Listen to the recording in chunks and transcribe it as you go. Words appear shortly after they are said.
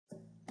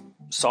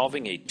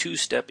solving a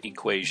two-step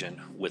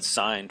equation with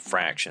signed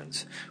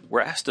fractions.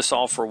 We're asked to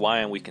solve for y,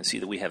 and we can see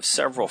that we have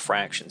several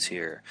fractions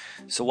here.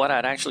 So what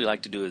I'd actually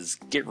like to do is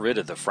get rid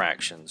of the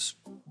fractions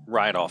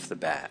right off the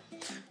bat.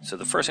 So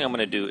the first thing I'm going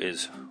to do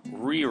is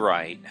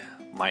rewrite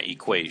my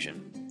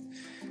equation.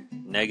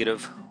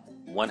 Negative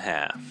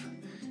 1/2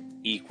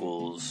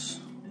 equals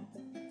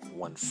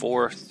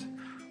 1/4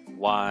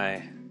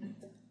 y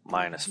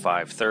minus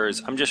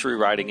 5/3. I'm just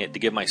rewriting it to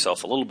give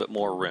myself a little bit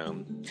more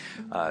room.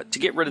 To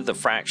get rid of the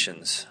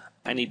fractions,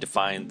 I need to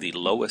find the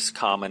lowest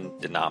common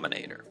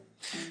denominator.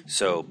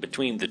 So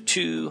between the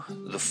 2,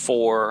 the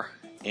 4,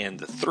 and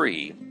the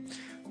 3,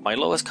 my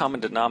lowest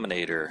common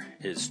denominator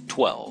is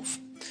 12.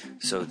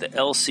 So the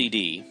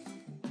LCD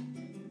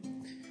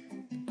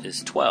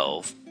is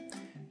 12.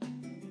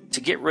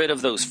 To get rid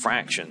of those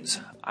fractions,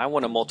 I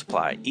want to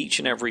multiply each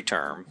and every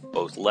term,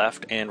 both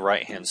left and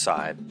right hand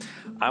side.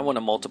 I want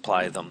to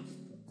multiply them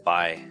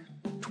by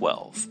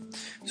 12.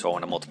 So I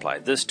want to multiply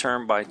this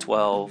term by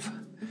 12,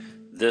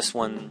 this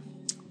one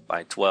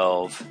by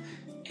 12,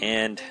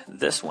 and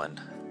this one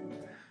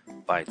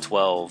by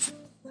 12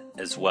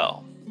 as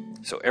well.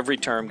 So every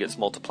term gets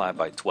multiplied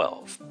by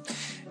 12.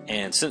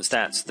 And since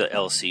that's the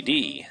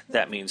LCD,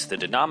 that means the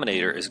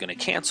denominator is going to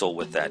cancel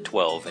with that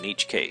 12 in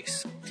each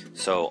case.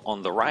 So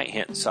on the right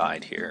hand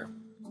side here,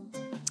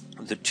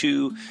 the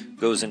 2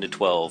 goes into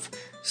 12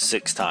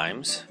 6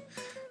 times.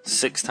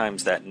 6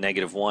 times that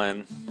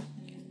 -1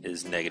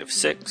 is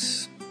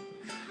 -6.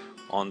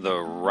 On the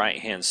right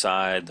hand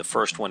side, the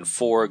first one,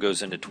 4,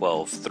 goes into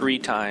 12 3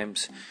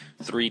 times.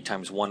 3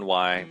 times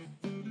 1y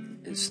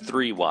is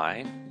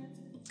 3y.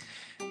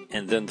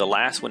 And then the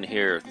last one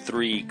here,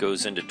 3,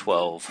 goes into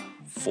 12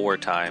 4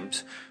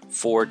 times.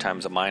 4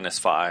 times a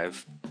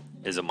 -5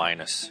 is a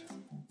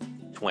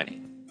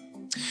 -20.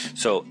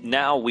 So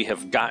now we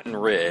have gotten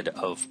rid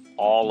of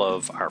all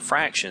of our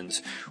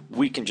fractions.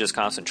 We can just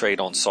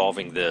concentrate on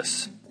solving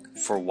this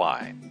for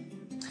y.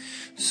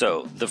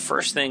 So the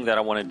first thing that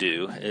I want to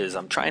do is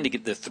I'm trying to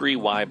get the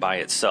 3y by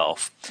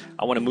itself.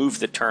 I want to move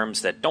the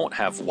terms that don't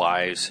have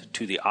y's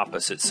to the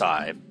opposite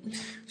side.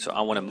 So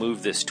I want to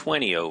move this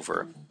 20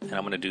 over, and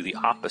I'm going to do the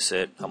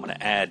opposite. I'm going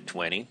to add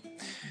 20,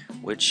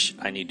 which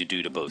I need to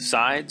do to both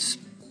sides.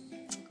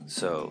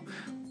 So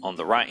on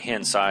the right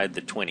hand side,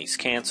 the 20's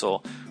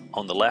cancel.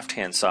 On the left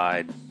hand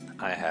side,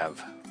 I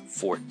have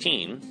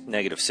 14,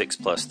 -6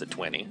 plus the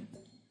 20.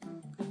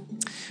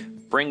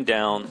 Bring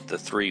down the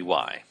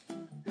 3y.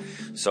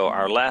 So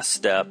our last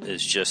step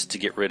is just to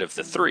get rid of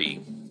the 3.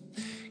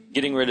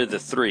 Getting rid of the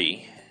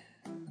 3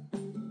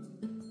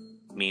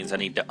 means I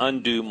need to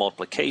undo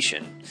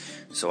multiplication.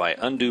 So I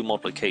undo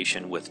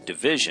multiplication with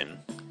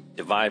division.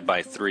 Divide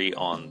by 3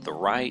 on the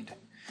right,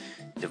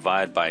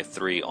 divide by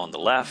 3 on the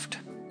left.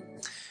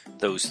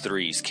 Those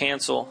 3's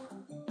cancel.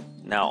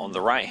 Now on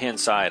the right hand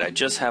side, I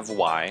just have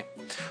y.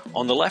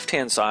 On the left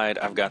hand side,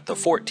 I've got the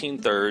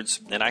 14/3,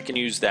 and I can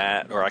use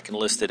that, or I can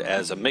list it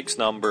as a mixed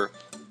number.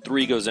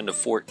 3 goes into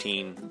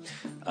 14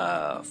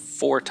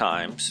 4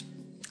 times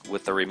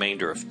with the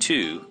remainder of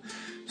 2.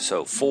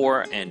 So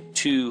 4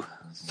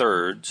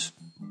 2/3,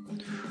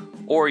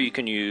 or you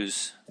can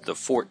use the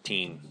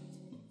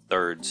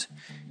 14/3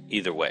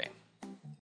 either way.